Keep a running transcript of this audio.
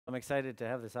I'm excited to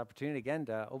have this opportunity again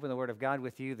to open the Word of God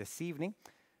with you this evening.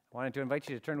 I wanted to invite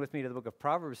you to turn with me to the book of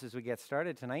Proverbs as we get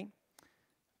started tonight.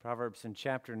 Proverbs in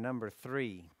chapter number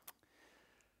 3.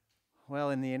 Well,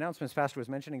 in the announcements, Pastor was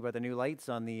mentioning about the new lights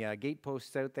on the gate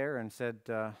posts out there and said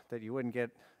that you wouldn't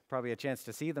get probably a chance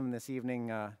to see them this evening,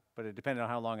 but it depended on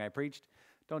how long I preached.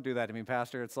 Don't do that to me,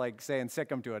 Pastor. It's like saying sick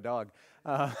 'em to a dog.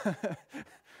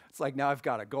 It's like now I've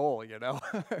got a goal, you know.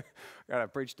 Got to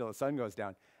preach till the sun goes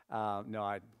down.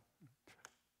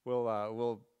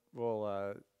 We'll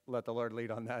let the Lord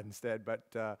lead on that instead.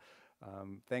 But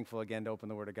thankful again to open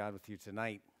the Word of God with you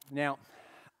tonight. Now,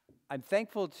 I'm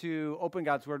thankful to open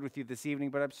God's Word with you this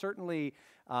evening, but I'm certainly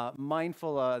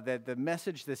mindful that the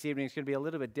message this evening is going to be a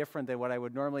little bit different than what I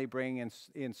would normally bring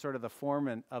in sort of the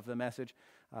form of the message.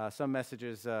 Some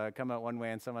messages come out one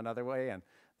way and some another way, and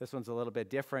this one's a little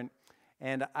bit different.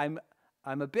 And I'm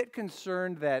a bit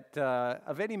concerned that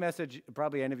of any message,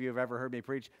 probably any of you have ever heard me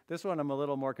preach, this one I'm a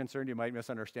little more concerned you might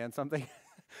misunderstand something.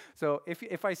 So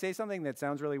if I say something that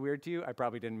sounds really weird to you, I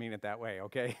probably didn't mean it that way,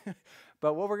 okay?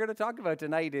 But what we're going to talk about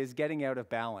tonight is getting out of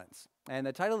balance. And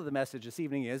the title of the message this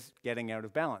evening is Getting Out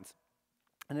of Balance.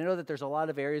 And I know that there's a lot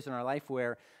of areas in our life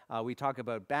where we talk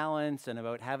about balance and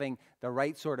about having the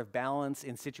right sort of balance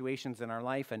in situations in our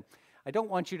life. And I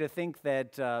don't want you to think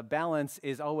that balance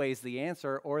is always the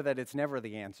answer or that it's never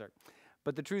the answer.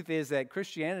 But the truth is that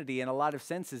Christianity, in a lot of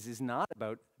senses, is not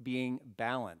about being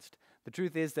balanced. The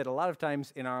truth is that a lot of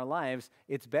times in our lives,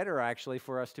 it's better actually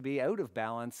for us to be out of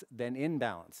balance than in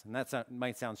balance. And that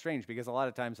might sound strange because a lot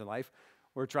of times in life,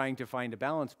 we're trying to find a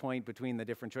balance point between the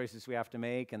different choices we have to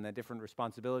make and the different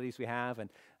responsibilities we have and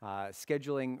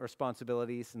scheduling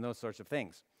responsibilities and those sorts of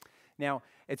things. Now,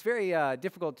 it's very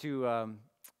difficult to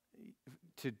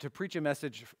preach a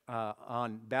message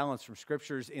on balance from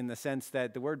scriptures in the sense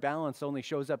that the word balance only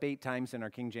shows up 8 times in our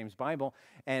King James Bible,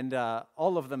 and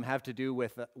all of them have to do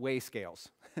with weigh scales.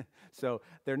 So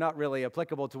they're not really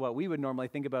applicable to what we would normally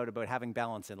think about having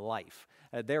balance in life.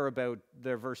 They're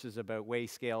verses about weigh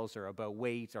scales or about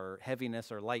weight or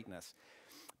heaviness or lightness.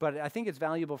 But I think it's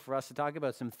valuable for us to talk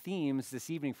about some themes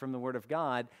this evening from the Word of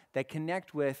God that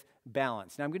connect with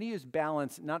balance. Now, I'm going to use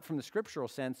balance not from the scriptural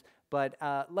sense, but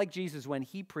like Jesus, when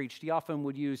he preached, he often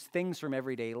would use things from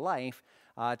everyday life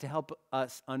to help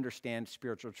us understand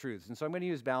spiritual truths. And so I'm going to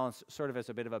use balance sort of as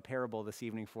a bit of a parable this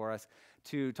evening for us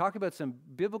to talk about some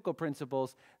biblical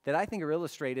principles that I think are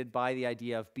illustrated by the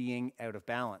idea of being out of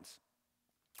balance.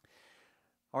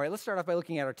 All right, let's start off by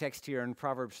looking at our text here in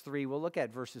Proverbs 3. We'll look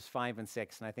at verses 5 and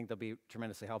 6, and I think they'll be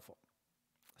tremendously helpful.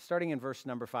 Starting in verse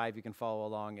number 5, you can follow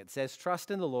along. It says,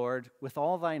 "Trust in the Lord with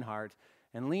all thine heart,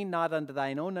 and lean not unto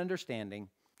thine own understanding.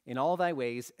 In all thy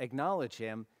ways acknowledge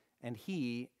him, and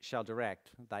he shall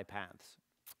direct thy paths."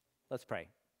 Let's pray.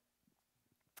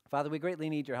 Father, we greatly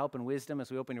need your help and wisdom as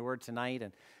we open your word tonight,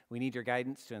 and we need your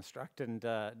guidance to instruct and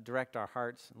direct our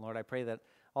hearts. And Lord, I pray that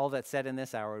all that's said in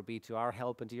this hour would be to our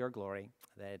help and to your glory,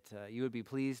 that you would be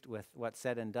pleased with what's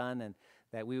said and done, and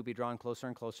that we would be drawn closer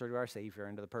and closer to our Savior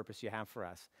and to the purpose you have for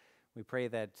us. We pray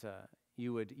that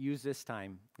you would use this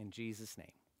time in Jesus'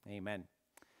 name. Amen.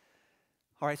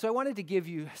 All right, so I wanted to give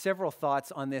you several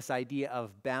thoughts on this idea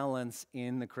of balance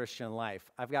in the Christian life.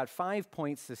 I've got 5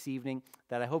 points this evening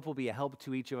that I hope will be a help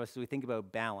to each of us as we think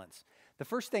about balance. The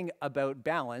first thing about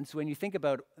balance, when you think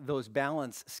about those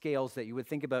balance scales that you would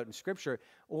think about in Scripture,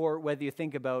 or whether you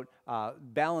think about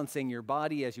balancing your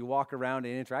body as you walk around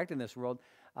and interact in this world,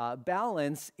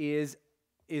 balance is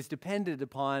dependent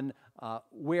upon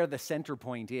where the center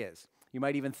point is. You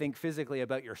might even think physically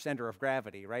about your center of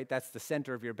gravity, right? That's the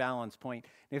center of your balance point.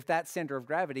 If that center of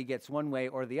gravity gets one way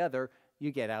or the other,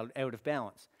 you get out of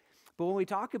balance. But when we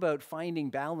talk about finding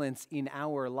balance in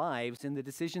our lives, in the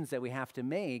decisions that we have to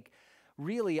make,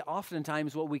 really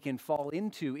oftentimes what we can fall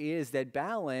into is that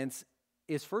balance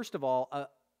is, first of all,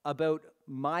 about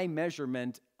my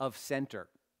measurement of center.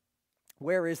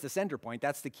 Where is the center point?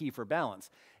 That's the key for balance.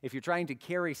 If you're trying to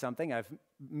carry something, I've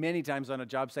many times on a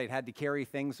job site had to carry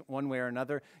things one way or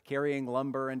another, carrying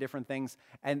lumber and different things,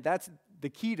 and that's the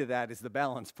key to that is the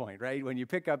balance point, right? When you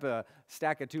pick up a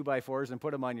stack of 2x4s and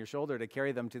put them on your shoulder to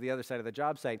carry them to the other side of the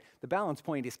job site, the balance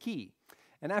point is key.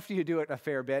 And after you do it a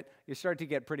fair bit, you start to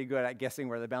get pretty good at guessing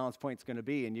where the balance point's going to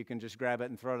be, and you can just grab it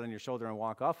and throw it on your shoulder and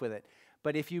walk off with it.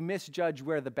 But if you misjudge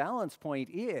where the balance point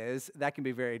is, that can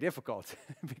be very difficult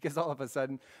because all of a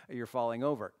sudden you're falling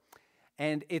over.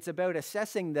 And it's about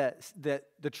assessing the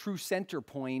true center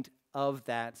point of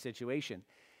that situation.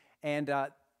 And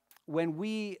when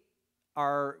we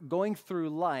are going through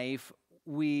life,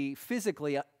 we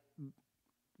physically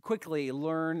quickly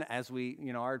learn as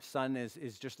our son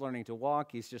is just learning to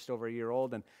walk. He's just over a year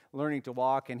old and learning to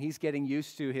walk, and he's getting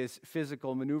used to his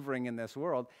physical maneuvering in this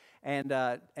world, and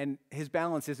his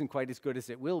balance isn't quite as good as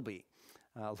it will be,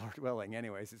 Lord willing.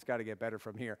 Anyways, it's got to get better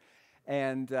from here,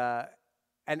 and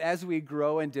as we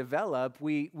grow and develop,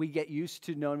 we get used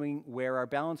to knowing where our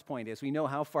balance point is. We know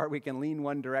how far we can lean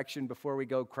one direction before we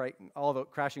go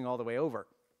crashing all the way over.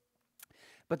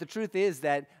 But the truth is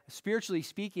that, spiritually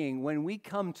speaking, when we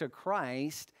come to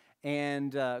Christ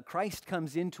and Christ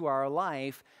comes into our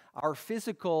life, our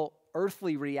physical,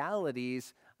 earthly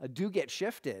realities do get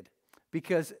shifted.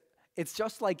 Because it's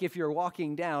just like if you're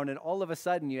walking down and all of a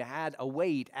sudden you had a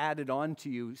weight added onto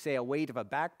you, say a weight of a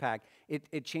backpack,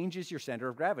 it changes your center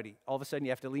of gravity. All of a sudden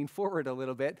you have to lean forward a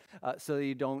little bit so that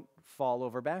you don't fall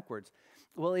over backwards.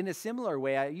 Well, in a similar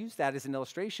way, I use that as an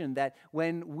illustration that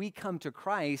when we come to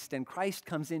Christ and Christ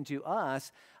comes into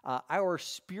us, our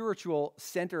spiritual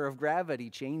center of gravity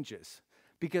changes.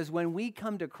 Because when we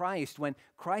come to Christ, when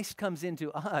Christ comes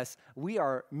into us, we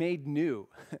are made new.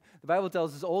 The Bible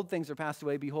tells us old things are passed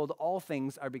away. Behold, all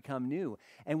things are become new.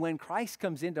 And when Christ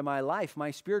comes into my life, my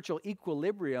spiritual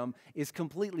equilibrium is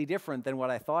completely different than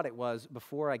what I thought it was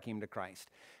before I came to Christ.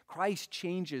 Christ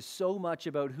changes so much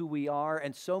about who we are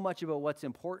and so much about what's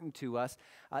important to us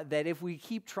that if we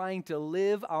keep trying to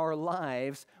live our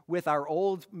lives with our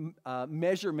old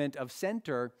measurement of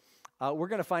center, we're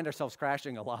going to find ourselves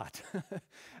crashing a lot.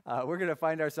 We're going to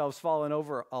find ourselves falling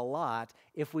over a lot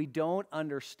if we don't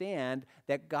understand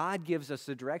that God gives us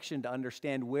the direction to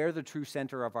understand where the true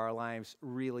center of our lives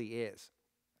really is.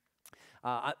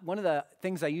 One of the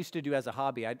things I used to do as a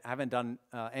hobby, I haven't done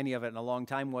any of it in a long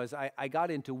time, was I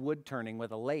got into wood turning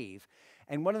with a lathe.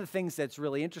 And one of the things that's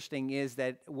really interesting is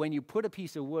that when you put a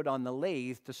piece of wood on the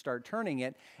lathe to start turning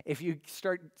it, if you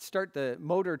start the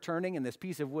motor turning and this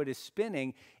piece of wood is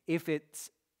spinning, if it's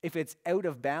out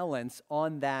of balance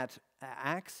on that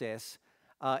axis,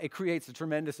 it creates a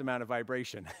tremendous amount of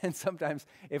vibration. And sometimes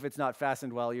if it's not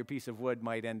fastened well, your piece of wood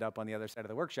might end up on the other side of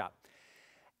the workshop.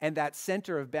 And that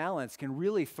center of balance can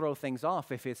really throw things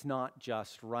off if it's not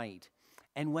just right.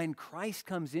 And when Christ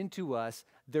comes into us,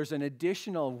 there's an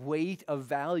additional weight of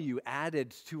value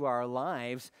added to our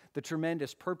lives, the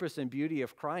tremendous purpose and beauty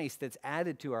of Christ that's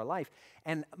added to our life.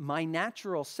 And my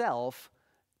natural self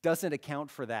doesn't account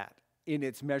for that in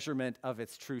its measurement of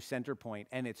its true center point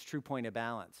and its true point of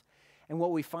balance. And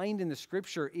what we find in the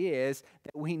scripture is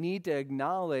that we need to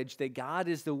acknowledge that God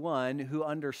is the one who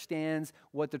understands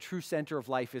what the true center of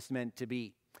life is meant to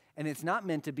be. And it's not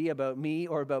meant to be about me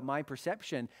or about my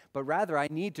perception, but rather I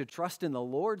need to trust in the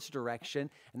Lord's direction.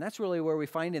 And that's really where we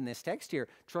find in this text here.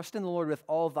 Trust in the Lord with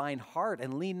all thine heart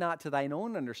and lean not to thine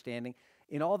own understanding.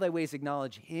 In all thy ways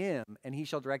acknowledge him, and he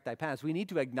shall direct thy paths. We need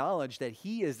to acknowledge that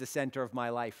he is the center of my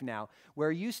life now.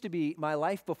 Where it used to be my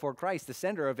life before Christ, the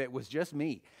center of it was just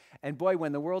me. And boy,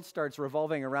 when the world starts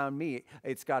revolving around me,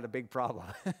 it's got a big problem.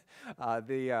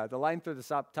 The line through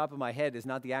the top of my head is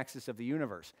not the axis of the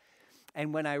universe.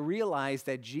 And when I realize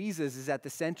that Jesus is at the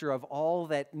center of all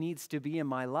that needs to be in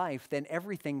my life, then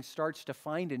everything starts to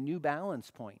find a new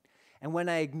balance point. And when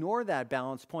I ignore that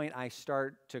balance point, I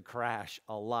start to crash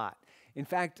a lot. In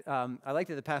fact, I liked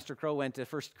that Pastor Crow went to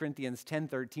 1 Corinthians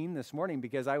 10:13 this morning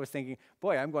because I was thinking,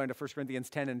 boy, I'm going to 1 Corinthians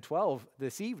 10 and 12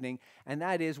 this evening, and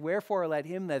that is, wherefore let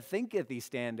him that thinketh he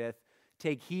standeth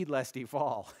take heed lest he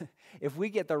fall. If we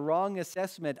get the wrong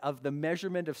assessment of the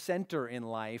measurement of center in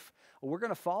life, we're going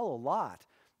to fall a lot.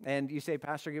 And you say,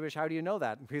 Pastor Gibbish, how do you know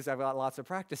that? Because I've got lots of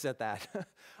practice at that.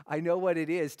 I know what it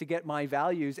is to get my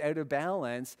values out of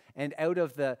balance and out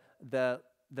of the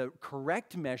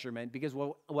correct measurement, because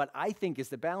what I think is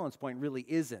the balance point really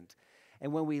isn't.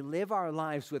 And when we live our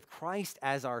lives with Christ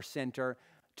as our center,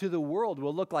 to the world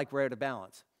will look like we're out of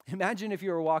balance. Imagine if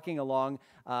you were walking along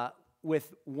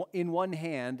with in one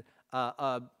hand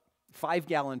a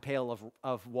 5-gallon pail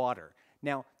of water.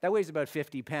 Now, that weighs about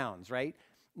 50 pounds, right?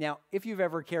 Now, if you've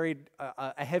ever carried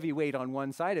a heavy weight on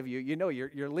one side of you, you know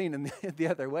you're leaning the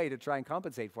other way to try and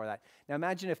compensate for that. Now,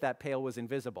 imagine if that pail was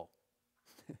invisible.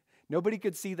 Nobody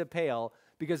could see the pail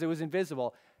because it was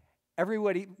invisible.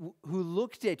 Everybody who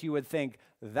looked at you would think,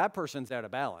 that person's out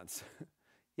of balance.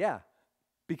 Yeah,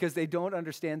 because they don't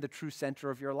understand the true center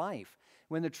of your life.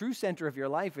 When the true center of your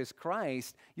life is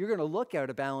Christ, you're going to look out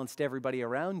of balance to everybody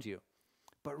around you.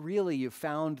 But really, you've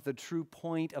found the true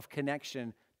point of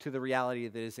connection to the reality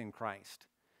that is in Christ.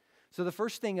 So the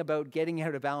first thing about getting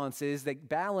out of balance is that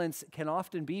balance can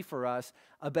often be for us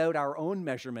about our own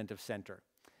measurement of center.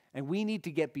 And we need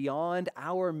to get beyond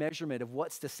our measurement of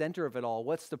what's the center of it all,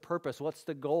 what's the purpose, what's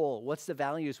the goal, what's the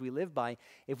values we live by.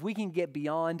 If we can get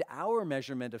beyond our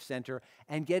measurement of center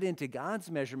and get into God's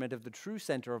measurement of the true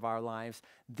center of our lives,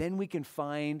 then we can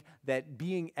find that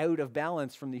being out of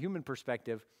balance from the human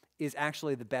perspective is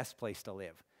actually the best place to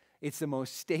live. It's the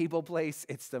most stable place,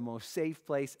 it's the most safe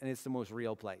place, and it's the most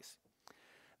real place.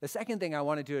 The second thing I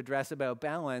wanted to address about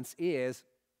balance is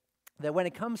that when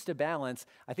it comes to balance,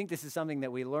 I think this is something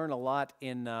that we learn a lot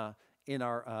in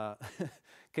our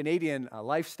Canadian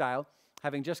lifestyle.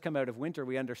 Having just come out of winter,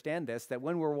 we understand this, that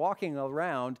when we're walking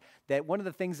around, that one of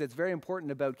the things that's very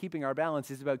important about keeping our balance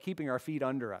is about keeping our feet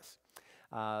under us.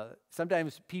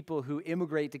 Sometimes people who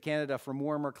immigrate to Canada from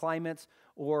warmer climates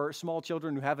or small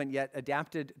children who haven't yet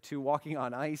adapted to walking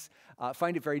on ice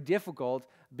find it very difficult,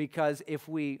 because if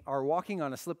we are walking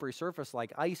on a slippery surface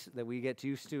like ice that we get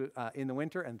used to in the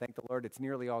winter, and thank the Lord it's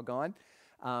nearly all gone,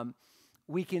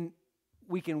 we can,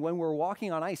 when we're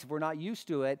walking on ice, if we're not used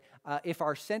to it, if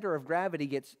our center of gravity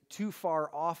gets too far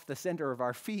off the center of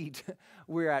our feet,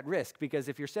 we're at risk. Because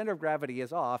if your center of gravity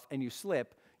is off and you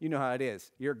slip, you know how it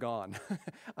is. You're gone.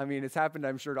 I mean, it's happened,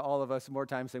 I'm sure, to all of us more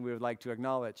times than we would like to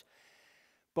acknowledge.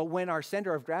 But when our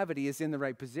center of gravity is in the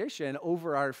right position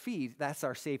over our feet, that's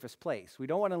our safest place. We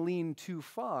don't want to lean too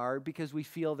far because we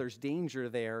feel there's danger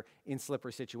there in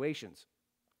slippery situations.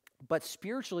 But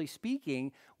spiritually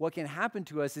speaking, what can happen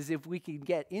to us is if we can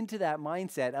get into that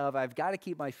mindset of, I've got to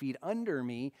keep my feet under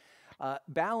me,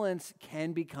 balance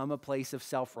can become a place of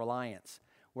self-reliance,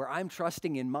 where I'm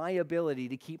trusting in my ability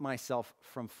to keep myself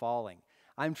from falling.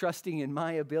 I'm trusting in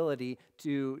my ability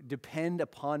to depend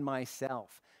upon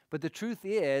myself. But the truth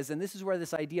is, and this is where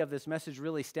this idea of this message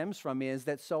really stems from, is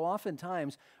that so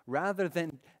oftentimes, rather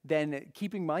than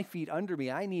keeping my feet under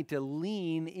me, I need to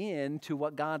lean into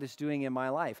what God is doing in my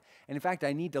life. And in fact,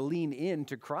 I need to lean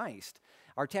into Christ.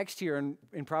 Our text here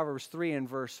in Proverbs 3 and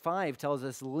verse 5 tells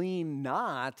us, lean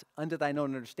not unto thine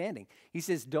own understanding. He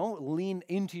says, don't lean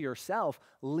into yourself,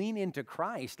 lean into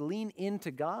Christ, lean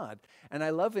into God. And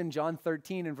I love in John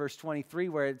 13 and verse 23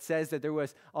 where it says that there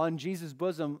was on Jesus'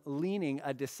 bosom leaning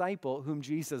a disciple whom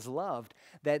Jesus loved,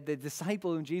 that the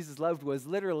disciple whom Jesus loved was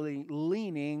literally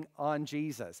leaning on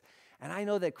Jesus. And I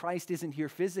know that Christ isn't here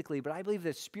physically, but I believe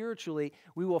that spiritually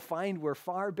we will find we're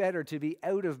far better to be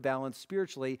out of balance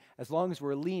spiritually as long as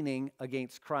we're leaning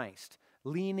against Christ,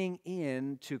 leaning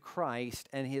into Christ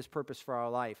and his purpose for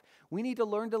our life. We need to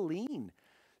learn to lean.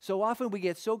 So often we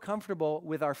get so comfortable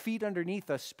with our feet underneath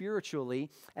us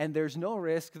spiritually, and there's no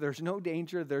risk, there's no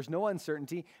danger, there's no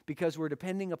uncertainty because we're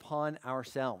depending upon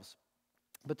ourselves.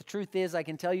 But the truth is, I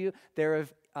can tell you, there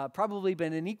have probably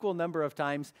been an equal number of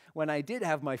times when I did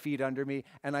have my feet under me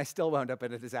and I still wound up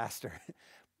in a disaster.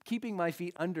 Keeping my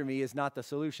feet under me is not the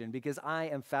solution because I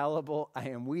am fallible, I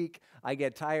am weak, I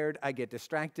get tired, I get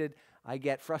distracted, I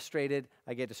get frustrated,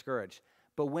 I get discouraged.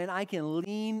 But when I can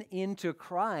lean into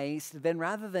Christ, then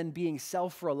rather than being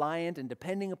self-reliant and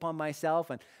depending upon myself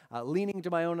and leaning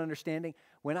to my own understanding,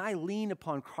 when I lean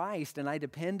upon Christ and I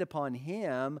depend upon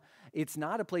him, it's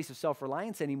not a place of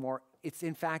self-reliance anymore. It's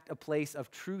in fact a place of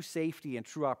true safety and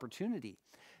true opportunity.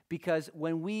 Because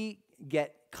when we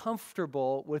get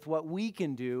comfortable with what we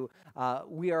can do,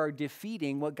 we are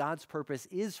defeating what God's purpose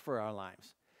is for our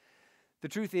lives. The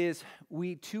truth is,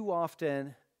 we too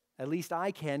often, at least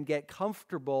I can, get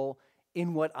comfortable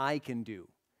in what I can do,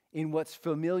 in what's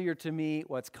familiar to me,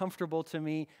 what's comfortable to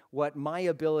me, what my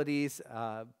abilities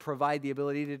provide the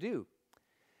ability to do.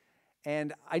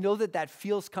 And I know that that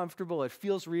feels comfortable, it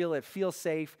feels real, it feels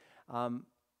safe. And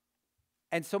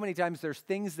so many times there's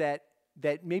things that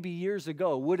maybe years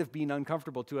ago would have been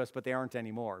uncomfortable to us, but they aren't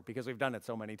anymore because we've done it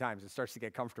so many times. It starts to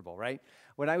get comfortable, right?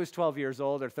 When I was 12 years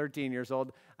old or 13 years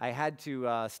old, I had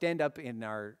to stand up in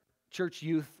our church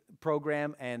youth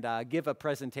program and give a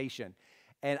presentation.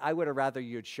 And I would have rather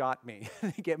you had shot me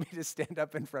than get me to stand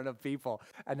up in front of people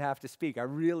and have to speak. I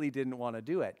really didn't want to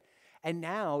do it. And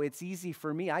now it's easy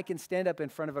for me. I can stand up in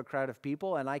front of a crowd of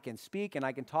people and I can speak and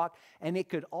I can talk, and it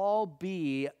could all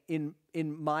be in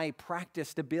my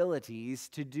practiced abilities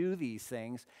to do these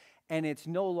things. And it's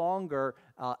no longer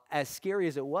as scary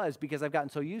as it was because I've gotten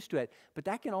so used to it. But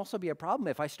that can also be a problem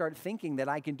if I start thinking that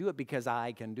I can do it because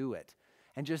I can do it.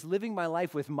 And just living my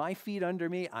life with my feet under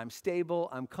me, I'm stable,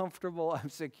 I'm comfortable, I'm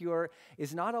secure,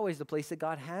 is not always the place that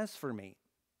God has for me.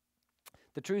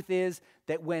 The truth is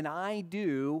that when I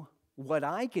do what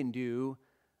I can do,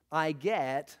 I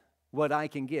get what I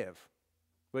can give,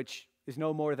 which is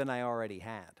no more than I already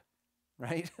had,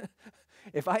 right?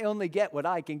 If I only get what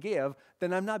I can give,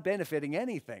 then I'm not benefiting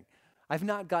anything. I've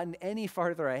not gotten any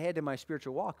farther ahead in my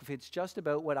spiritual walk if it's just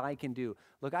about what I can do.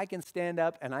 Look, I can stand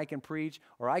up and I can preach,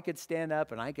 or I could stand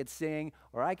up and I could sing,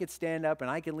 or I could stand up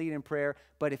and I can lead in prayer.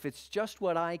 But if it's just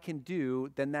what I can do,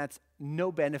 then that's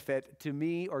no benefit to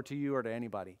me or to you or to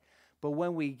anybody. But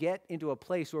when we get into a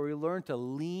place where we learn to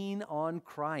lean on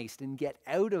Christ and get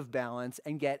out of balance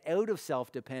and get out of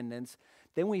self-dependence,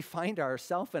 then we find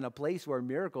ourselves in a place where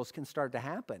miracles can start to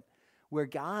happen, where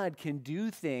God can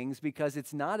do things because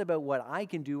it's not about what I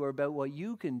can do or about what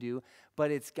you can do,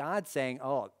 but it's God saying,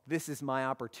 oh, this is my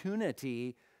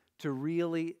opportunity to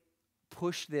really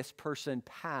push this person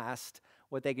past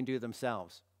what they can do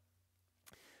themselves.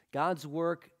 God's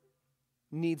work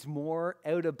needs more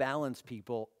out of balance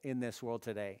people in this world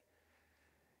today.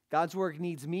 God's work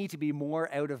needs me to be more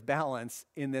out of balance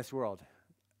in this world.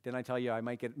 Didn't I tell you I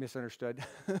might get misunderstood?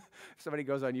 If somebody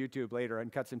goes on YouTube later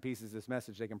and cuts in pieces this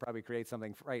message, they can probably create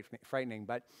something frightening.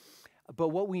 But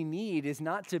what we need is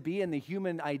not to be in the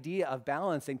human idea of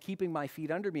balance and keeping my feet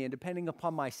under me and depending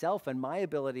upon myself and my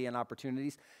ability and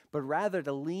opportunities, but rather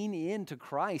to lean into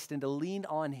Christ and to lean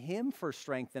on Him for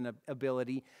strength and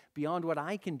ability beyond what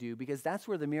I can do, because that's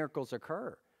where the miracles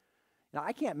occur. Now,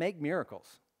 I can't make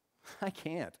miracles. I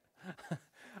can't.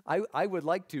 I would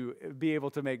like to be able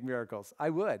to make miracles. I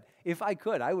would. If I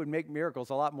could, I would make miracles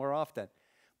a lot more often.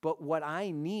 But what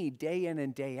I need day in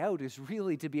and day out is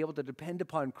really to be able to depend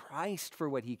upon Christ for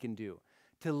what He can do,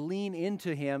 to lean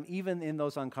into Him even in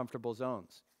those uncomfortable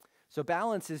zones. So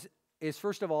balance is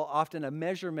first of all often a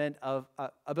measurement of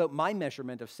about my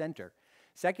measurement of center.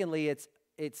 Secondly,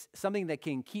 it's something that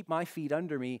can keep my feet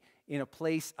under me in a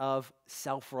place of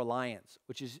self-reliance,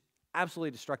 which is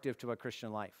absolutely destructive to a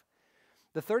Christian life.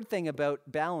 The third thing about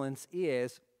balance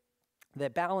is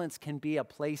that balance can be a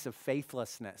place of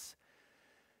faithlessness.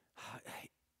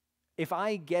 If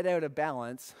I get out of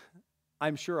balance,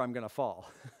 I'm sure I'm going to fall.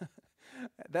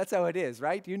 That's how it is,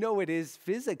 right? You know it is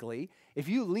physically. If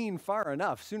you lean far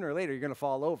enough, sooner or later you're going to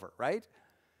fall over, right?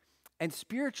 And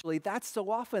spiritually, that's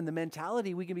so often the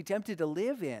mentality we can be tempted to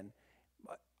live in.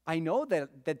 I know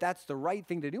that that's the right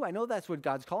thing to do. I know that's what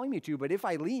God's calling me to, but if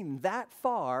I lean that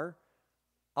far,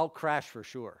 I'll crash for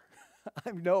sure.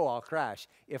 I know I'll crash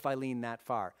if I lean that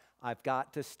far. I've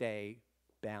got to stay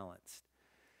balanced.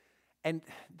 And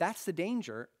that's the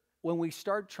danger when we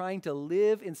start trying to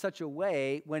live in such a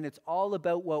way when it's all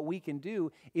about what we can do,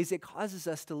 is it causes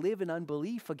us to live in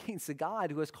unbelief against the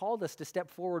God who has called us to step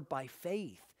forward by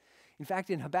faith. In fact,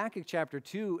 in Habakkuk chapter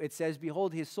 2, it says,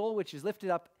 "Behold, his soul which is lifted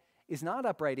up is not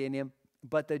upright in him,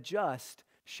 but the just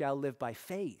shall live by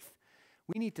faith."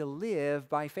 We need to live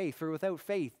by faith, for without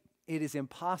faith, it is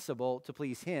impossible to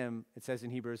please him, it says in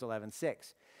Hebrews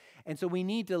 11:6. And so we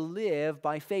need to live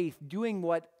by faith, doing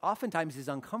what oftentimes is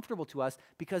uncomfortable to us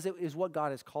because it is what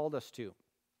God has called us to.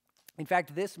 In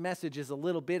fact, this message is a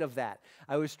little bit of that.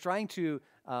 I was trying to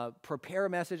prepare a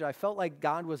message. I felt like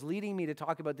God was leading me to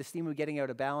talk about this theme of getting out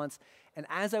of balance. And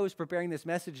as I was preparing this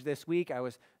message this week, I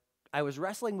was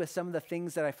wrestling with some of the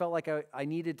things that I felt like I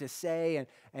needed to say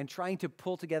and trying to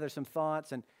pull together some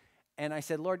thoughts. And I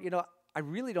said, Lord, I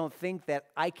really don't think that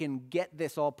I can get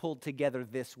this all pulled together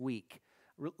this week.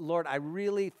 Lord, I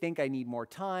really think I need more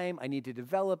time. I need to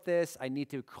develop this. I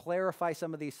need to clarify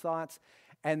some of these thoughts.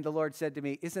 And the Lord said to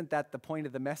me, isn't that the point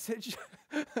of the message?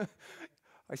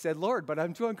 I said, Lord, but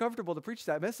I'm too uncomfortable to preach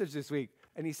that message this week.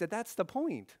 And he said, that's the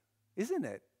point, isn't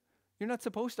it? You're not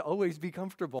supposed to always be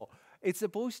comfortable. It's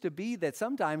supposed to be that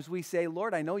sometimes we say,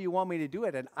 Lord, I know you want me to do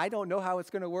it, and I don't know how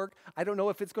it's going to work. I don't know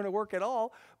if it's going to work at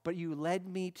all, but you led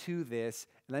me to this,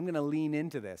 and I'm going to lean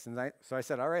into this. And so I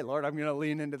said, all right, Lord, I'm going to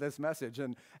lean into this message.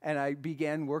 And I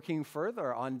began working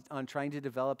further on trying to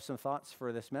develop some thoughts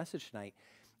for this message tonight.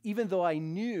 Even though I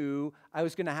knew I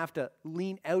was going to have to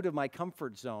lean out of my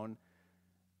comfort zone,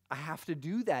 I have to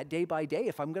do that day by day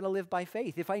if I'm going to live by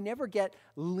faith. If I never get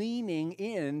leaning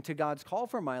in to God's call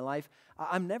for my life,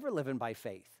 I'm never living by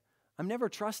faith. I'm never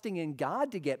trusting in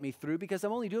God to get me through because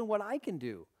I'm only doing what I can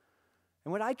do.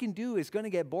 And what I can do is going to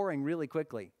get boring really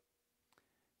quickly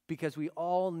because we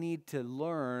all need to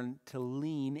learn to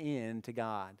lean in to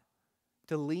God,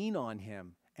 to lean on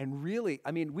Him. And really,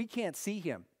 we can't see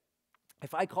Him.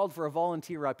 If I called for a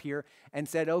volunteer up here and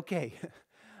said, okay,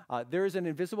 there is an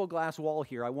invisible glass wall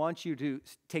here. I want you to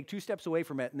take 2 steps away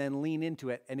from it and then lean into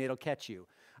it, and it'll catch you.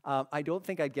 I don't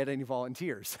think I'd get any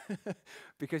volunteers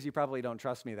because you probably don't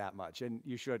trust me that much, and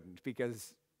you shouldn't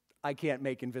because I can't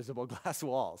make invisible glass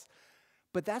walls.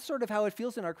 But that's sort of how it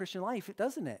feels in our Christian life,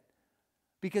 doesn't it?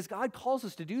 Because God calls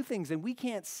us to do things, and we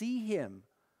can't see Him.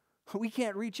 We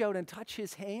can't reach out and touch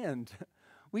His hand.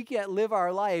 We can't live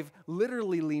our life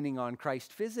literally leaning on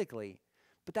Christ physically.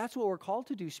 But that's what we're called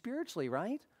to do spiritually,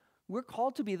 right? We're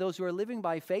called to be those who are living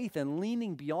by faith and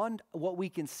leaning beyond what we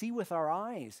can see with our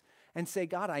eyes and say,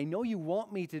 God, I know you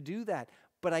want me to do that,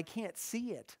 but I can't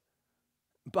see it.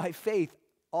 By faith,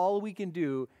 all we can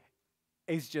do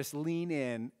is just lean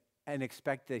in and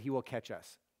expect that he will catch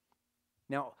us.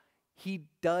 Now, he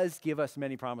does give us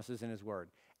many promises in his word.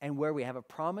 And where we have a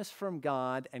promise from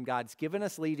God and God's given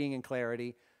us leading and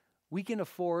clarity, we can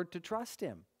afford to trust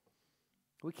him.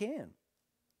 We can.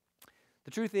 The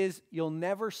truth is, you'll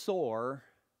never soar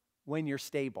when you're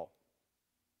stable.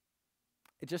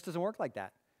 It just doesn't work like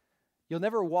that. You'll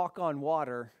never walk on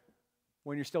water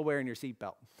when you're still wearing your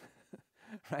seatbelt,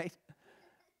 right?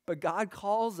 But God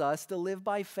calls us to live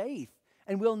by faith.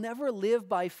 And we'll never live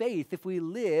by faith if we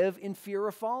live in fear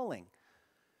of falling.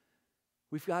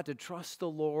 We've got to trust the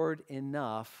Lord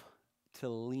enough to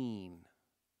lean.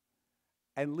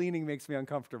 And leaning makes me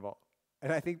uncomfortable.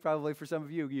 And I think probably for some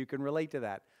of you, you can relate to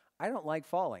that. I don't like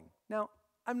falling. Now,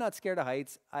 I'm not scared of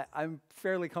heights. I'm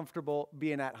fairly comfortable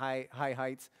being at high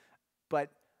heights, but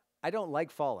I don't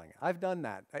like falling. I've done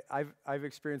that. I've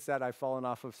experienced that. I've fallen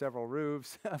off of several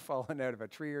roofs. I've fallen out of a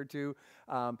tree or two.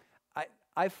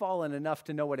 I've fallen enough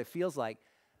to know what it feels like,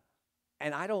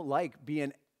 and I don't like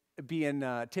being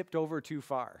tipped over too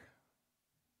far.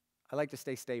 I like to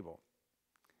stay stable.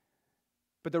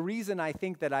 But the reason I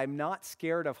think that I'm not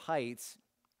scared of heights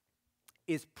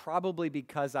is probably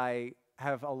because I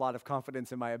have a lot of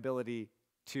confidence in my ability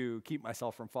to keep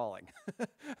myself from falling.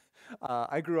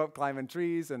 I grew up climbing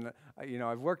trees, and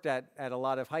I've worked at a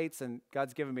lot of heights, and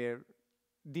God's given me a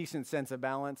decent sense of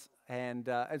balance, and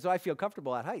so I feel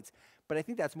comfortable at heights. But I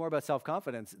think that's more about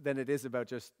self-confidence than it is about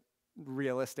just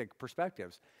realistic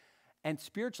perspectives. And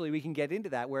spiritually, we can get into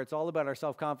that where it's all about our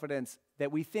self-confidence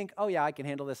that we think, oh yeah, I can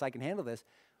handle this, I can handle this.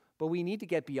 But we need to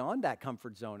get beyond that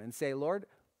comfort zone and say, Lord,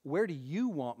 where do you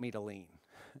want me to lean?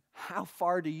 How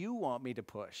far do you want me to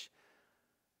push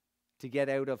to get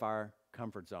out of our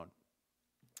comfort zone?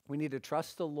 We need to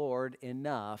trust the Lord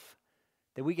enough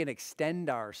that we can extend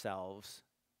ourselves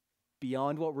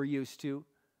beyond what we're used to,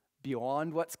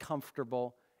 beyond what's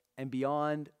comfortable, and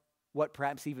beyond what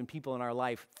perhaps even people in our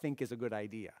life think is a good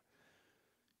idea.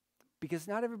 Because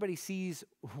not everybody sees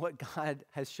what God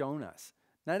has shown us.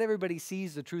 Not everybody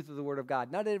sees the truth of the Word of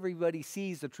God. Not everybody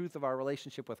sees the truth of our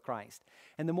relationship with Christ.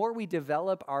 And the more we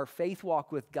develop our faith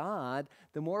walk with God,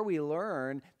 the more we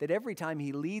learn that every time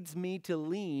he leads me to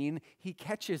lean, he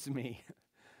catches me.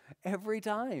 Every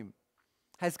time.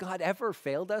 Has God ever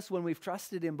failed us when we've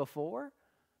trusted him before?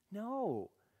 No.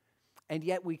 And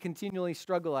yet we continually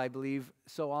struggle, I believe,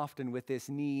 so often with this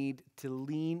need to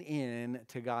lean in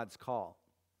to God's call.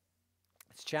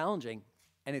 It's challenging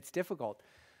and it's difficult.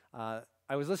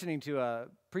 I was listening to a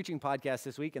preaching podcast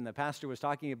this week, and the pastor was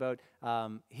talking about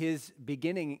his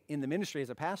beginning in the ministry as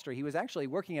a pastor. He was actually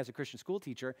working as a Christian school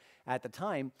teacher at the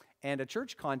time, and a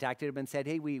church contacted him and said,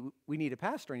 hey, we need a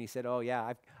pastor. And he said, oh,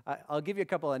 yeah, I'll give you a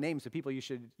couple of names of people you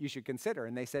should consider.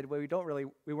 And they said, well,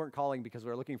 we weren't calling because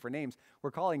we're looking for names.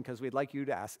 We're calling because we'd like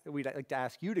to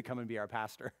ask you to come and be our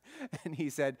pastor. And he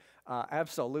said,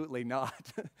 absolutely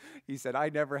not. He said, I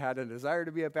never had a desire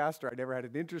to be a pastor. I never had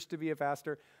an interest to be a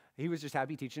pastor. He was just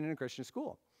happy teaching in a Christian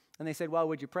school. And they said, well,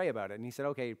 would you pray about it? And he said,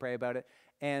 okay, pray about it.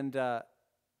 And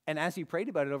as he prayed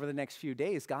about it over the next few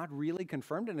days, God really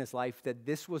confirmed in his life that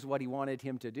this was what he wanted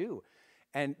him to do.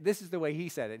 And this is the way he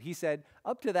said it. He said,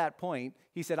 up to that point,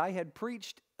 he said, I had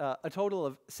preached a total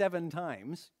of 7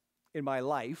 times in my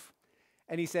life.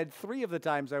 And he said, 3 of the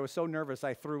times I was so nervous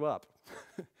I threw up.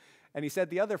 And he said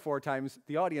the other 4 times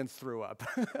the audience threw up.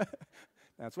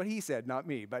 That's what he said, not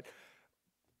me.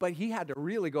 But he had to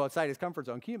really go outside his comfort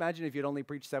zone. Can you imagine if you'd only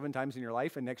preached 7 times in your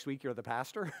life and next week you're the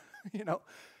pastor?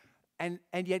 And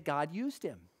yet God used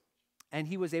him. And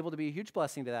he was able to be a huge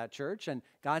blessing to that church. And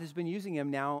God has been using him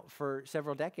now for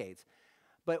several decades.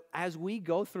 But as we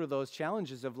go through those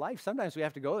challenges of life, sometimes we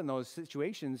have to go in those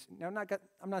situations. Now,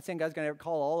 I'm not saying God's going to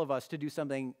call all of us to do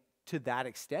something to that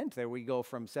extent that we go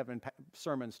from 7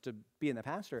 sermons to being the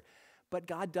pastor. But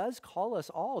God does call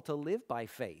us all to live by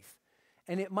faith.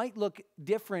 And it might look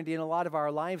different in a lot of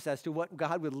our lives as to what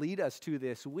God would lead us to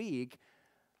this week,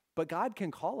 but God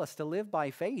can call us to live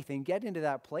by faith and get into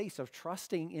that place of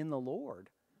trusting in the Lord.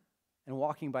 And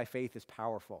walking by faith is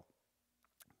powerful.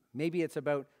 Maybe it's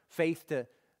about faith to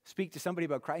speak to somebody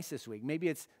about Christ this week. Maybe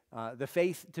it's the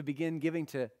faith to begin giving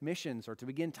to missions or to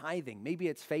begin tithing. Maybe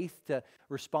it's faith to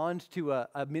respond to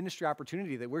a ministry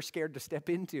opportunity that we're scared to step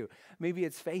into. Maybe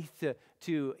it's faith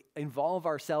to involve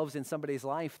ourselves in somebody's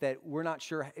life that we're not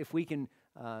sure if we can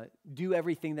do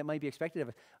everything that might be expected of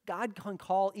us. God can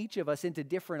call each of us into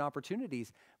different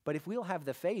opportunities, but if we'll have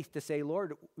the faith to say,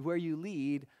 Lord, where you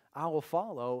lead, I will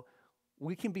follow,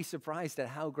 we can be surprised at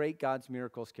how great God's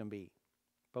miracles can be.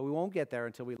 But we won't get there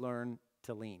until we learn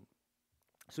to lean.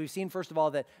 So we've seen, first of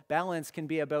all, that balance can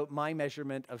be about my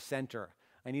measurement of center.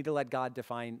 I need to let God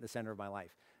define the center of my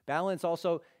life. Balance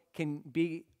also can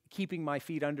be keeping my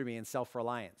feet under me in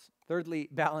self-reliance. Thirdly,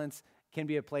 balance can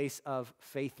be a place of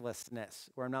faithlessness,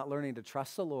 where I'm not learning to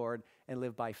trust the Lord and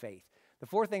live by faith. The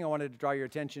fourth thing I wanted to draw your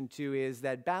attention to is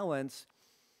that balance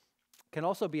can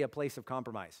also be a place of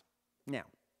compromise. Now,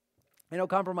 I know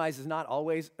compromise is not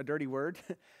always a dirty word,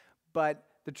 but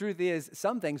the truth is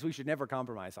some things we should never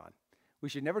compromise on. We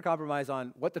should never compromise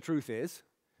on what the truth is.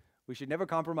 We should never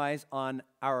compromise on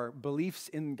our beliefs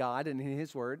in God and in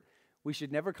His Word. We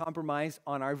should never compromise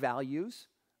on our values,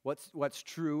 what's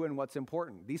true and what's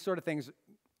important. These sort of things,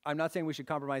 I'm not saying we should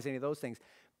compromise any of those things,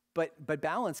 but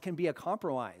balance can be a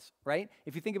compromise, right?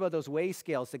 If you think about those weigh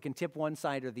scales that can tip one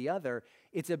side or the other,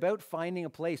 it's about finding a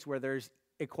place where there's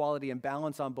equality and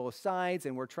balance on both sides,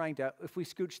 and we're trying to, if we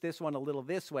scooch this one a little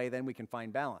this way, then we can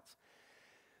find balance.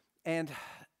 And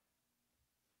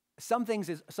some things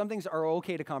are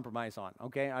okay to compromise on,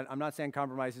 okay? I'm not saying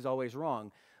compromise is always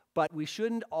wrong, but we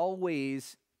shouldn't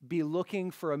always be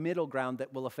looking for a middle ground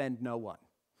that will offend no one.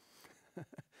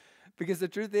 Because the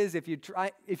truth is, if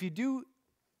you do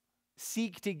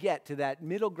seek to get to that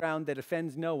middle ground that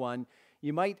offends no one,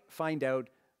 you might find out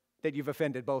that you've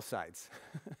offended both sides.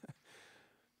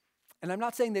 And I'm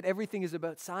not saying that everything is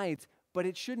about sides, but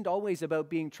it shouldn't always about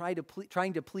being trying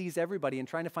to please everybody and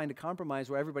trying to find a compromise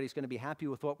where everybody's going to be happy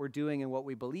with what we're doing and what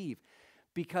we believe.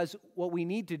 Because what we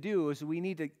need to do is we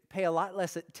need to pay a lot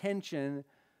less attention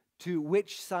to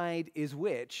which side is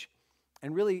which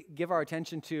and really give our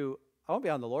attention to, I want to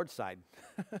be on the Lord's side.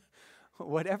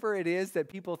 Whatever it is that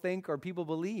people think or people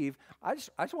believe, I just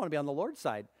want to be on the Lord's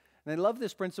side. And I love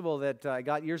this principle that I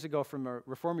got years ago from a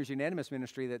Reformers Unanimous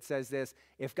ministry that says this: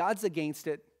 if God's against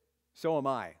it, so am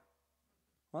I.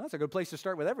 Well, that's a good place to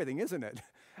start with everything, isn't it?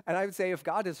 And I would say if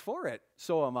God is for it,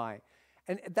 so am I.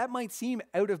 And that might seem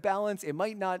out of balance. It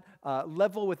might not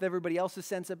level with everybody else's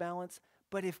sense of balance.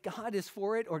 But if God is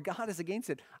for it or God is against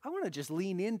it, I want to just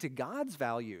lean into God's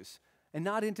values and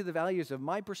not into the values of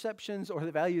my perceptions or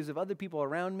the values of other people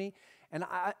around me. And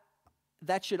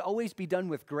that should always be done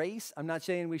with grace. I'm not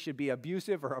saying we should be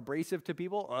abusive or abrasive to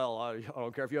people. Well, I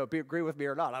don't care if you agree with me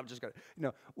or not. I'm just going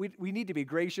to, we need to be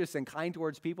gracious and kind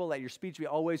towards people. Let your speech be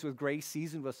always with grace,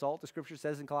 seasoned with salt, the scripture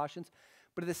says in Colossians.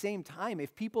 But at the same time,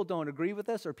 if people don't agree with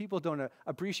us or people don't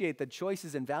appreciate the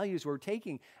choices and values we're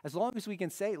taking, as long as we can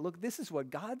say, look, this is what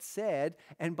God said,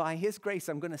 and by His grace,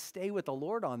 I'm going to stay with the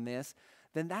Lord on this,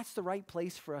 then that's the right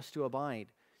place for us to abide.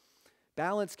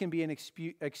 Balance can be an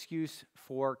excuse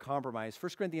for compromise.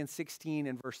 1 Corinthians 16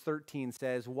 and verse 13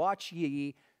 says, "Watch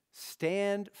ye,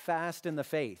 stand fast in the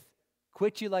faith.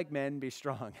 Quit ye like men, be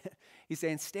strong." He's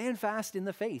saying, stand fast in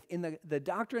the faith. In the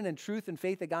doctrine and truth and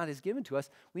faith that God has given to us,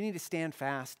 we need to stand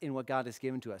fast in what God has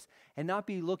given to us and not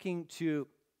be looking to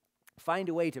find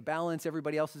a way to balance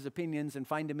everybody else's opinions and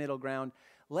find a middle ground.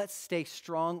 Let's stay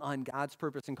strong on God's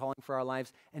purpose and calling for our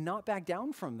lives and not back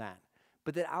down from that,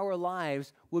 but that our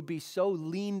lives would be so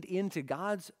leaned into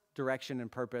God's direction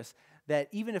and purpose that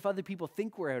even if other people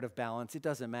think we're out of balance, it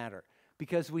doesn't matter.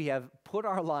 Because we have put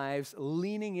our lives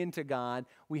leaning into God,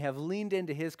 we have leaned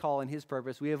into His call and His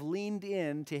purpose, we have leaned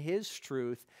into His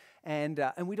truth, and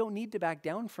we don't need to back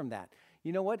down from that.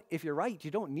 You know what? If you're right,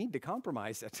 you don't need to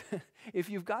compromise it.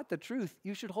 If you've got the truth,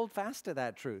 you should hold fast to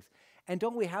that truth. And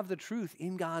don't we have the truth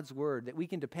in God's Word that we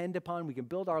can depend upon, we can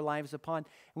build our lives upon,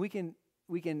 and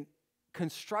we can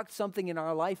construct something in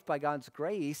our life by God's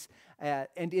grace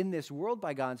and in this world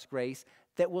by God's grace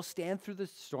that will stand through the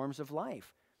storms of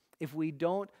life. If we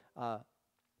don't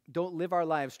live our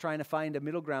lives trying to find a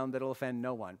middle ground that'll offend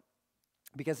no one.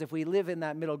 Because if we live in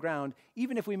that middle ground,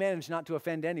 even if we manage not to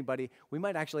offend anybody, we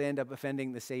might actually end up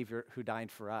offending the Savior who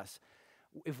died for us.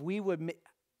 If we would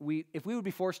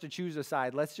be forced to choose a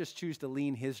side, let's just choose to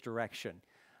lean His direction.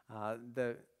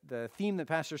 The theme that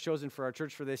Pastor's chosen for our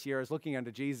church for this year is looking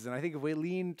unto Jesus, and I think if we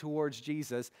lean towards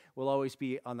Jesus, we'll always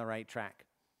be on the right track.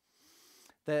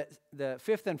 The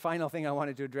fifth and final thing I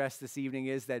wanted to address this evening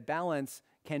is that balance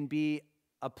can be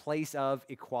a place of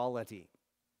equality.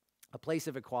 A place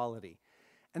of equality.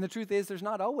 And the truth is, there's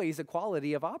not always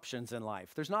equality of options in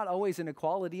life. There's not always an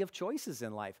equality of choices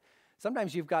in life.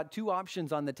 Sometimes you've got two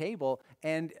options on the table,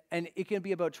 and it can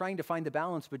be about trying to find the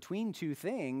balance between two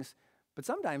things, but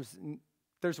sometimes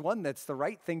there's one that's the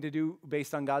right thing to do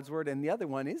based on God's Word, and the other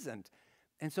one isn't.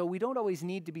 And so we don't always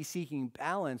need to be seeking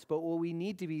balance, but what we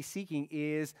need to be seeking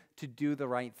is to do the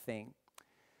right thing.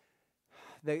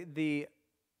 The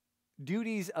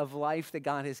duties of life that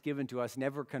God has given to us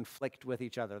never conflict with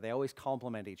each other. They always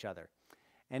complement each other.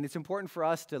 And it's important for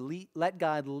us to let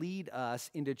God lead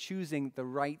us into choosing the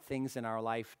right things in our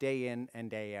life day in and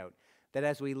day out. That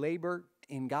as we labor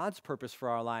in God's purpose for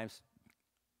our lives,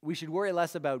 we should worry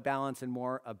less about balance and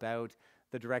more about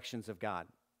the directions of God.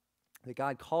 That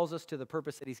God calls us to the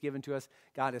purpose that he's given to us.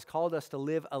 God has called us to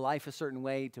live a life a certain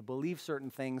way, to believe certain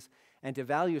things, and to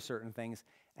value certain things.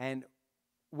 And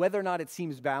whether or not it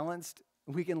seems balanced,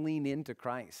 we can lean into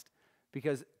Christ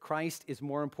because Christ is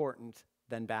more important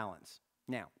than balance.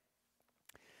 Now,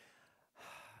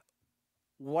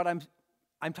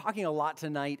 I'm talking a lot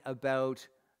tonight about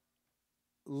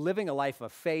living a life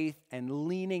of faith and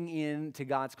leaning into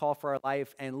God's call for our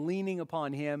life and leaning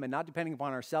upon him and not depending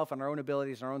upon ourselves and our own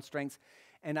abilities and our own strengths.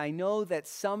 And I know that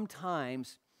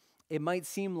sometimes it might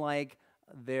seem like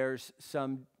there's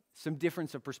some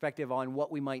difference of perspective on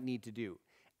what we might need to do.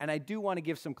 And I do want to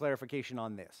give some clarification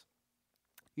on this.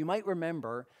 You might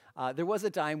remember there was a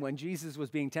time when Jesus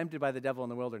was being tempted by the devil in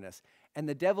the wilderness. And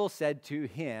the devil said to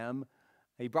him,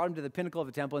 he brought him to the pinnacle of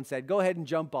the temple and said, "Go ahead and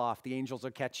jump off. The angels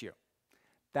will catch you."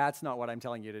 That's not what I'm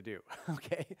telling you to do,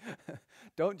 okay?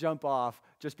 Don't jump off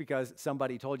just because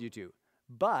somebody told you to.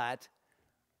 But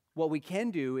what we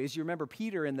can do is, you remember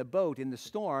Peter in the boat in the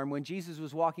storm when Jesus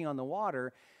was walking on the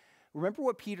water. Remember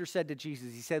what Peter said to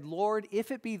Jesus. He said, "Lord,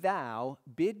 if it be thou,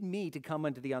 bid me to come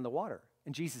unto thee on the water."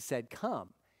 And Jesus said,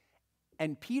 "Come."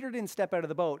 And Peter didn't step out of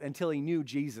the boat until he knew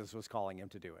Jesus was calling him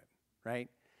to do it, right?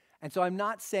 And so I'm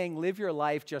not saying live your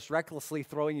life just recklessly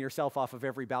throwing yourself off of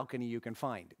every balcony you can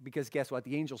find, because guess what?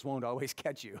 The angels won't always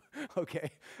catch you,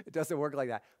 okay? It doesn't work like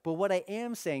that. But what I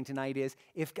am saying tonight is,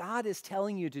 if God is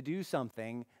telling you to do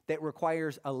something that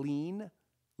requires a lean.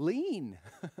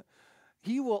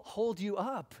 He will hold you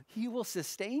up. He will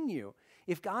sustain you.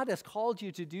 If God has called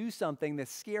you to do something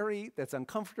that's scary, that's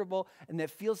uncomfortable, and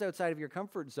that feels outside of your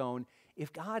comfort zone,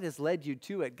 if God has led you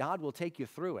to it, God will take you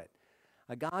through it.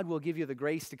 God will give you the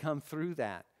grace to come through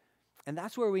that. And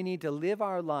that's where we need to live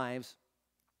our lives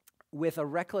with a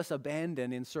reckless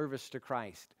abandon in service to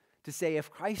Christ. To say, if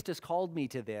Christ has called me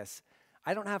to this,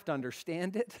 I don't have to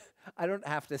understand it. I don't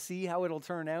have to see how it'll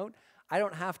turn out. I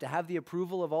don't have to have the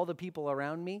approval of all the people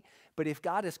around me. But if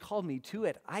God has called me to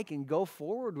it, I can go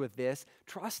forward with this,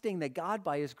 trusting that God,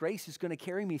 by his grace, is going to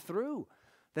carry me through.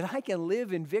 That I can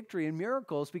live in victory and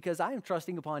miracles because I am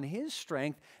trusting upon his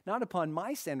strength, not upon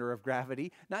my center of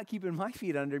gravity, not keeping my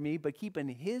feet under me, but keeping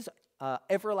his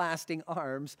everlasting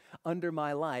arms under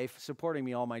my life, supporting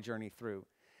me all my journey through.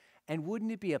 And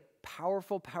wouldn't it be a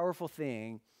powerful, powerful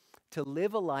thing to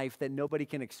live a life that nobody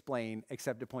can explain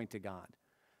except to point to God?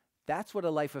 That's what a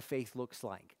life of faith looks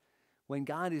like. When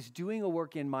God is doing a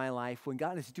work in my life, when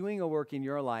God is doing a work in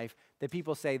your life, that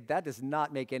people say, that does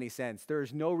not make any sense. There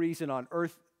is no reason on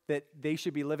earth that they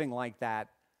should be living like that,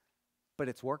 but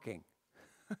it's working.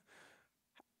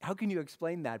 How can you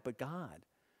explain that but God?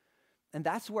 And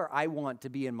that's where I want to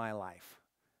be in my life.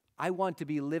 I want to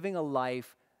be living a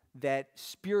life that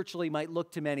spiritually might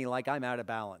look to many like I'm out of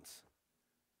balance.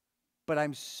 But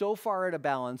I'm so far out of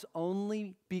balance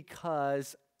only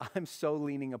because I'm so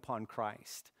leaning upon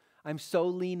Christ. I'm so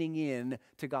leaning in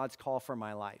to God's call for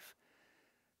my life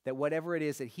that whatever it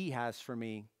is that he has for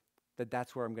me,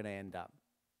 that's where I'm going to end up.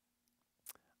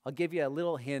 I'll give you a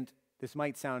little hint. This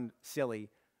might sound silly,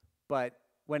 but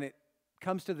when it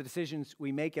comes to the decisions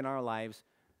we make in our lives,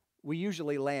 we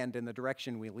usually land in the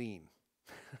direction we lean,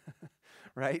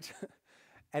 right?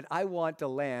 And I want to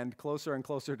land closer and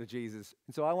closer to Jesus.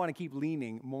 And so I want to keep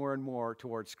leaning more and more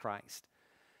towards Christ.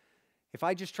 If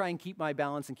I just try and keep my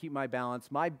balance,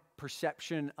 my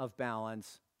perception of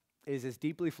balance is as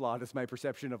deeply flawed as my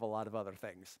perception of a lot of other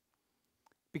things.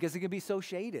 Because it can be so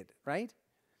shaded, right?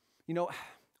 You know,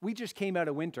 we just came out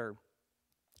of winter,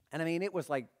 and I mean, it was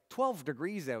like 12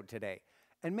 degrees out today.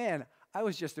 And man, I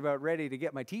was just about ready to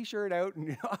get my t-shirt out,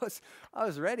 and I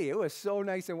was ready. It was so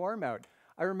nice and warm out.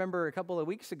 I remember a couple of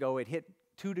weeks ago, it hit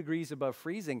 2 degrees above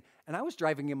freezing, and I was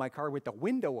driving in my car with the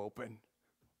window open.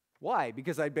 Why?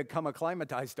 Because I'd become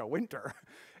acclimatized to winter.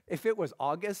 If it was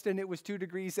August and it was 2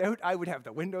 degrees out, I would have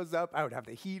the windows up, I would have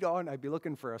the heat on, I'd be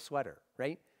looking for a sweater,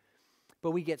 right?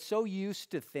 But we get so used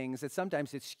to things that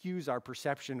sometimes it skews our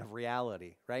perception of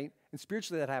reality, right? And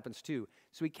spiritually that happens too.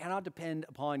 So we cannot depend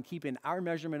upon keeping our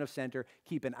measurement of center,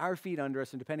 keeping our feet under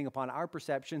us, and depending upon our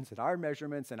perceptions and our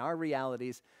measurements and our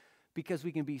realities, because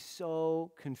we can be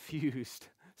so confused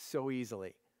so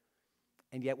easily.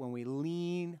 And yet when we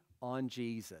lean on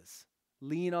Jesus,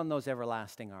 lean on those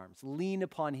everlasting arms, lean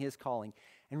upon his calling,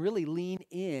 and really lean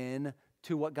in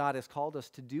to what God has called us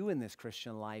to do in this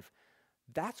Christian life,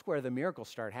 that's where the miracles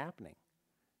start happening.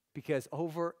 Because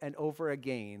over and over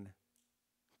again,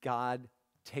 God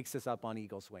takes us up on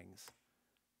eagle's wings.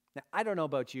 Now, I don't know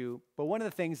about you, but one of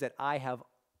the things that I have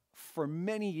for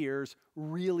many years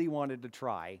really wanted to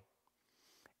try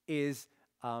is,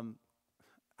 I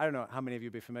don't know how many of you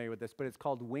will be familiar with this, but it's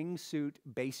called wingsuit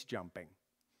base jumping.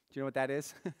 Do you know what that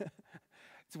is?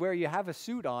 It's where you have a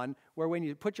suit on where when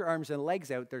you put your arms and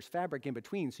legs out, there's fabric in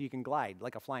between so you can glide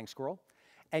like a flying squirrel.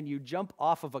 And you jump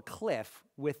off of a cliff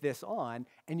with this on,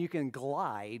 and you can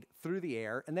glide through the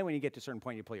air. And then when you get to a certain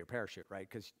point, you pull your parachute, right?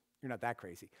 Because you're not that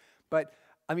crazy. But,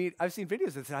 I mean, I've seen videos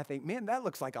of this, and I think, man, that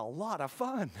looks like a lot of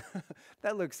fun.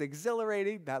 That looks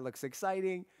exhilarating. That looks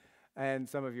exciting. And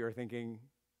some of you are thinking,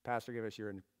 Pastor, give us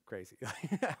you're crazy.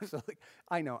 Absolutely.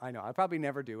 I know. I'll probably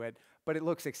never do it, but it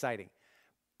looks exciting.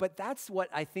 But that's what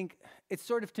I think, it's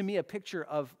sort of to me a picture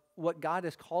of what God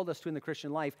has called us to in the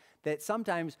Christian life, that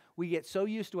sometimes we get so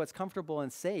used to what's comfortable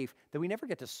and safe that we never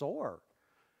get to soar.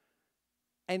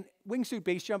 And wingsuit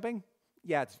base jumping,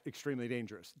 yeah, it's extremely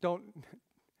dangerous.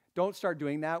 Don't start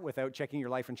doing that without checking your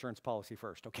life insurance policy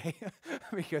first, okay?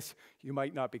 Because you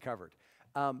might not be covered.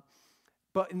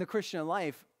 But in the Christian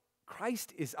life,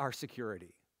 Christ is our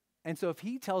security. And so if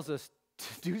he tells us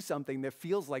to do something that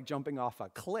feels like jumping off a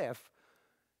cliff,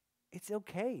 it's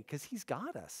okay because he's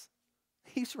got us.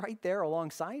 He's right there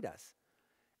alongside us.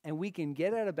 And we can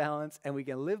get out of balance and we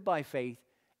can live by faith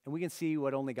and we can see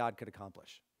what only God could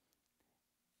accomplish.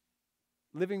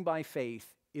 Living by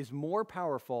faith is more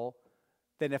powerful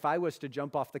than if I was to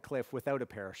jump off the cliff without a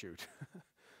parachute.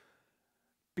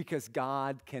 Because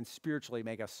God can spiritually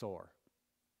make us soar.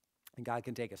 And God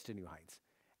can take us to new heights.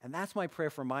 And that's my prayer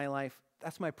for my life.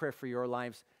 That's my prayer for your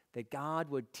lives, that God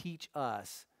would teach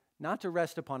us not to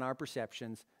rest upon our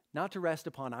perceptions, not to rest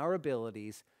upon our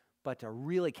abilities, but to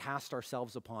really cast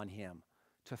ourselves upon him,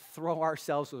 to throw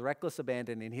ourselves with reckless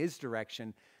abandon in his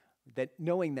direction, that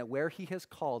knowing that where he has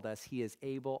called us, he is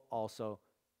able also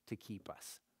to keep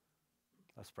us.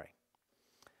 Let's pray.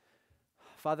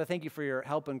 Father, thank you for your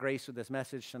help and grace with this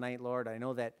message tonight, Lord. I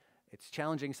know that it's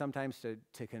challenging sometimes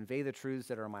to convey the truths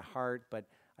that are in my heart, but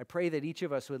I pray that each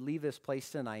of us would leave this place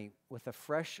tonight with a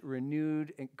fresh,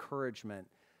 renewed encouragement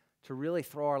to really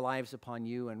throw our lives upon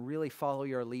you and really follow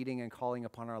your leading and calling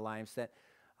upon our lives, that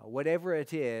whatever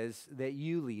it is that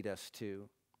you lead us to,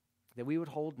 that we would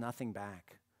hold nothing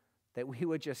back, that we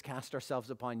would just cast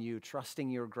ourselves upon you, trusting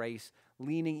your grace,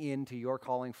 leaning into your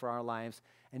calling for our lives,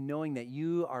 and knowing that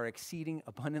you are exceeding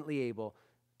abundantly able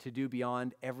to do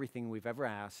beyond everything we've ever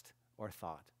asked or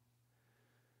thought.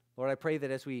 Lord, I pray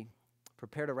that as we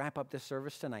prepare to wrap up this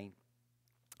service tonight,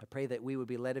 I pray that we would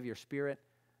be led of your Spirit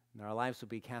and our lives would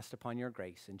be cast upon your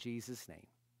grace. In Jesus' name,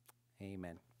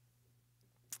 amen.